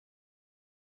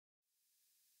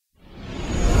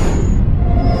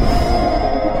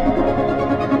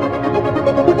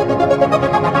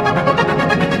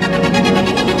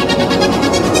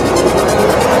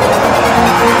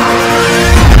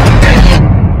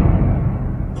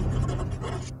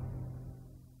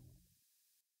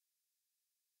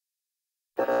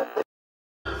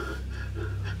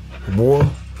war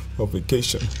or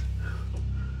vacation?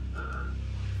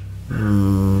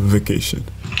 Vacation.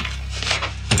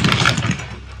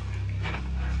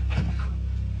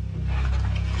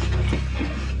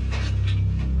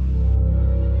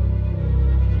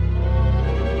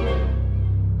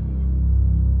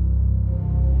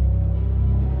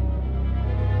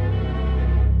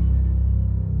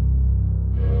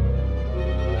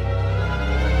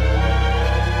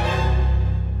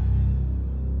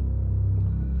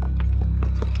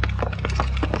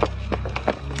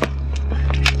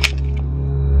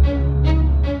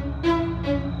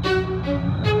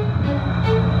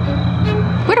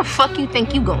 You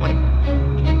think you going?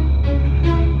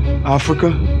 Africa?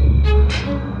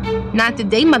 Not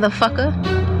today, motherfucker.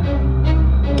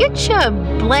 Get your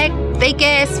black, fake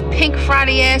ass, pink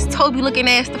Friday ass, Toby looking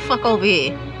ass the fuck over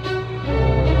here.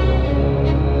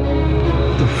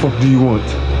 What the fuck do you want?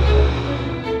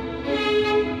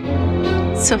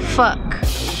 To fuck.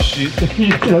 Shit,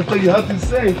 that's what you have to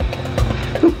say.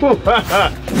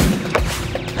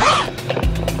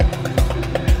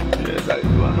 Yes, I do.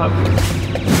 I'm happy.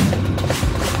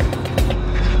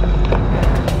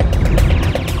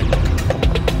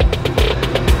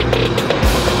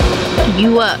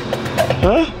 You up?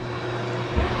 Huh?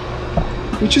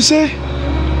 What you say?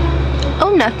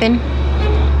 Oh, nothing.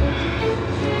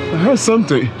 I heard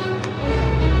something.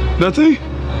 Nothing?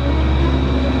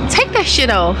 Take that shit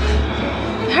off.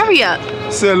 Hurry up.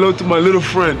 Say hello to my little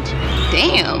friend.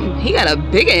 Damn, he got a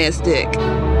big ass dick.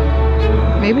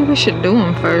 Maybe we should do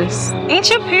him first. Ain't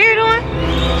your period on?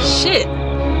 Shit.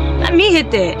 Let me hit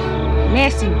that.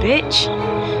 Nasty bitch.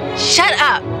 Shut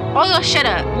up. All y'all shut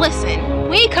up. Listen.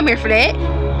 We ain't come here for that.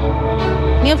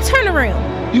 Now turn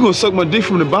around. You gonna suck my dick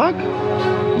from the back?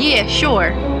 Yeah,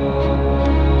 sure.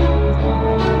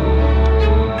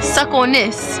 Suck on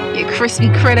this, you crispy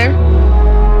critter.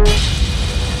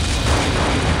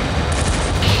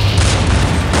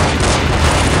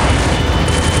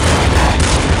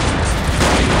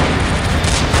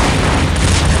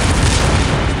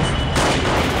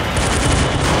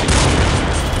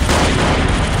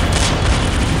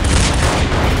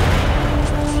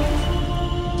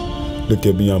 Look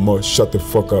at me, I'm all shut the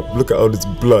fuck up. Look at all this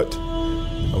blood.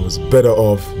 I was better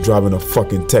off driving a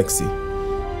fucking taxi.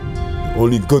 The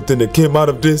only good thing that came out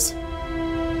of this,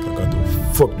 I got to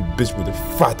fuck the bitch with the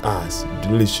fat ass.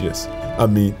 Deelishis. I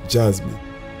mean, Jasmine.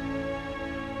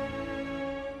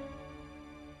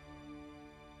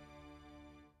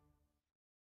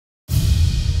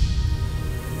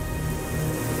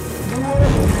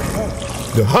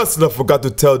 The hustler forgot to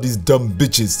tell these dumb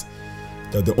bitches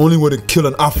that the only way to kill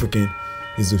an African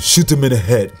is to shoot him in the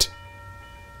head.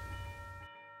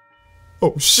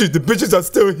 Oh shit, the bitches are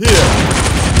still here.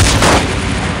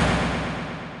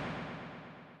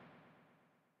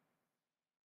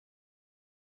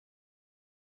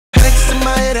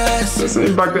 So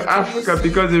send back to Africa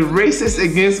because it's racist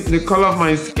against the color of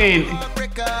my skin.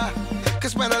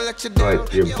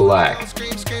 Right, you're black.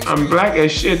 I'm black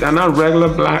as shit, I'm not regular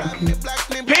black.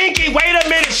 Pinky, wait a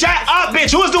minute, shut up,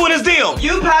 bitch. Who's doing this deal?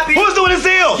 You, Pappy. Who's doing this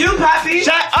deal? You, Pappy.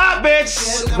 Shut up,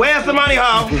 bitch. Where's the money,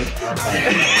 huh?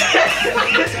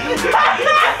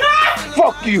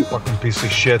 Fuck you. Fucking piece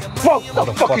of shit. Fuck, what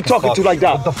the fuck you talking to like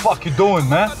that? What the fuck you doing,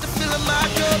 man? What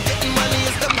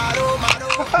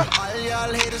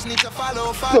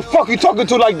the fuck you talking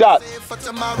to like that?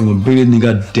 I'm gonna bring a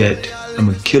nigga dead. I'm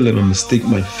gonna kill him. I'm gonna stick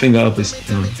my finger up his.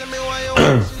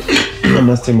 I'm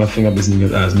not sticking my finger up his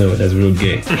nigga's ass. No, that's real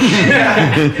gay.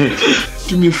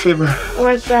 Do me a favor.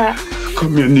 What's that?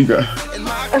 Come here, nigga.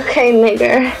 Okay,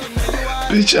 nigga.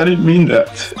 Bitch, I didn't mean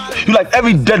that. You like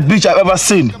every dead bitch I've ever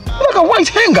seen. You like a white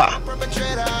hanger.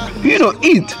 You don't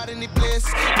eat.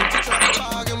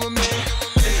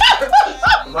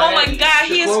 Oh my god,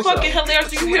 he is fucking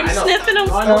hilarious. You hear him sniffing him?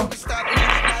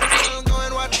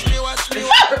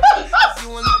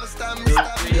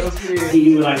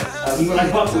 You were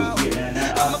like buckwheat.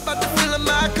 I'm about to fill in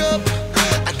my cup.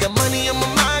 I got money on my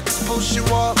mind, cause she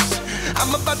walks.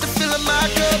 I'm about to fill in my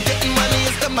cup. Getting money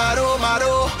is the motto.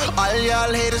 All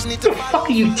y'all haters need to. What the fuck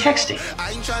are you texting?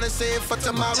 I ain't trying to save for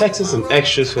tomorrow. Texting some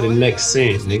extras for the next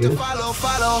scene, nigga.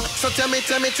 So tell me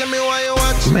why you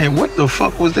want. Man, what the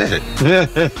fuck was that?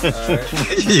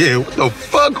 Yeah, what the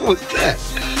fuck was that?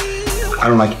 I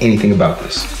don't like anything about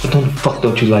this. What the fuck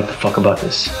don't you like the fuck about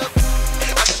this?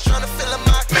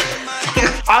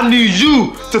 I need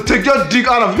you to take your dick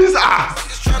out of his ass.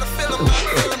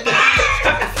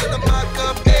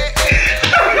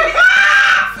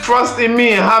 Trust in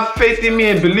me and have faith in me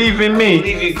and believe in me.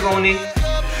 Believe you, Kony.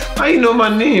 How you know my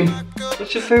name?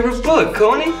 What's your favorite book,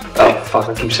 Kony? Oh, fuck,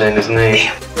 I keep saying his name.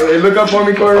 Hey, look up for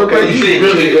me, Cory, real quick.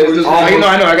 Really, I know,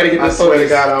 I gotta get this photo. I swear to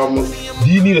God, I almost. Do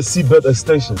you need a seatbelt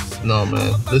extension? No,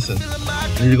 man. Listen,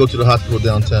 you need to go to the hospital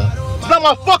downtown. It's not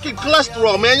my fucking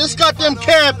cholesterol, man. This goddamn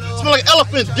cab smell like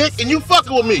elephant dick, and you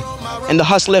fucking with me. And the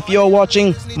hustler, if you're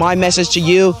watching, my message to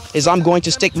you is I'm going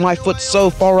to stick my foot so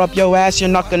far up your ass, you're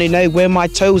not gonna know where my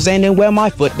toes end and where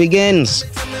my foot begins.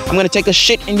 I'm gonna take a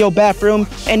shit in your bathroom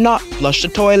and not flush the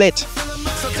toilet.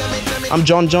 I'm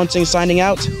John Johnson signing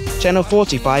out, Channel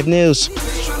 45 News.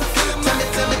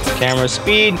 Camera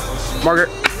speed. Margaret.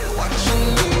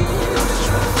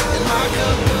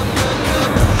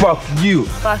 Fuck you.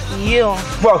 Fuck you.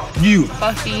 Fuck you.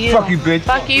 Fuck you. Fuck you, bitch.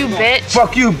 Fuck you, bitch.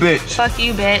 Fuck you, bitch. Fuck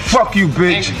you, bitch. Fuck you,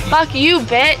 bitch. Fuck you,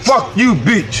 bitch. Fuck you,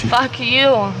 bitch. Fuck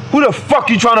you. Who the fuck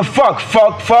you trying to fuck?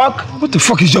 Fuck? What the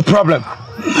fuck is your problem?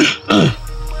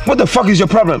 What the fuck is your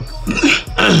problem?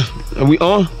 Are we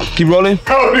on? Keep rolling?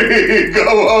 Cody, go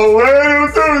away.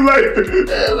 Don't do it like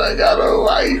this. I got a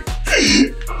wife.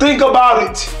 Think about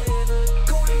it.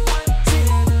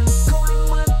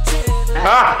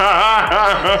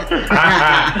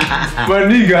 But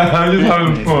nigga, I'm just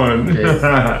having fun.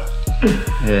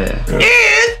 Yeah.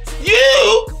 Is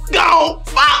you gon'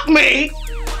 fuck me?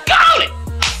 Call it.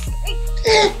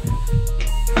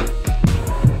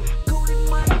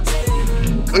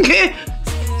 Okay.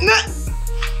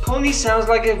 Kony sounds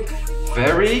like a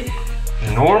very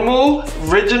normal,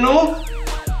 original,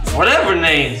 whatever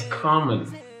name.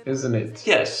 Common, isn't it?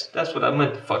 Yes, that's what I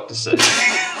meant the fuck to say.